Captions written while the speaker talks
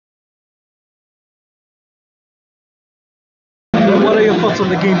thoughts on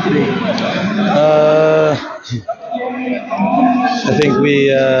the game today? I think we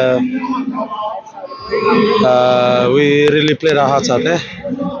really played our hearts out there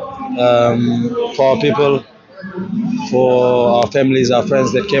for our people, for our families, our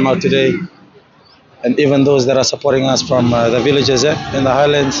friends that came out today, and even those that are supporting us from the villages in the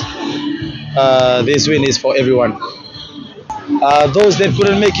highlands. This win is for everyone. Those that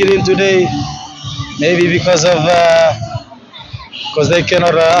couldn't make it in today, maybe because they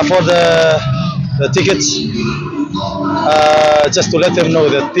cannot afford the tickets. Just to let them know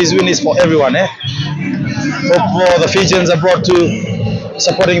that this win is for everyone. For the Fijians abroad too,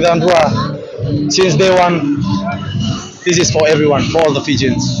 supporting the Drua since day one. This is for everyone, for all the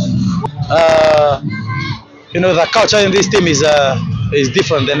Fijians. The culture in this team is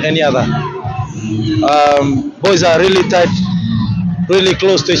different than any other. Boys are really tight, really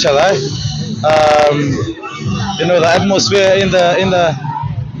close to each other. The atmosphere in the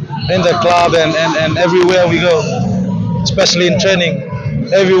club and everywhere we go, especially in training,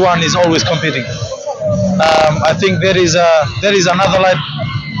 everyone is always competing. I think there is another light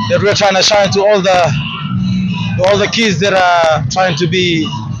that we're trying to shine to all the kids that are trying to be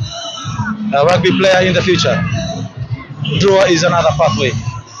a rugby player in the future. Drua is another pathway.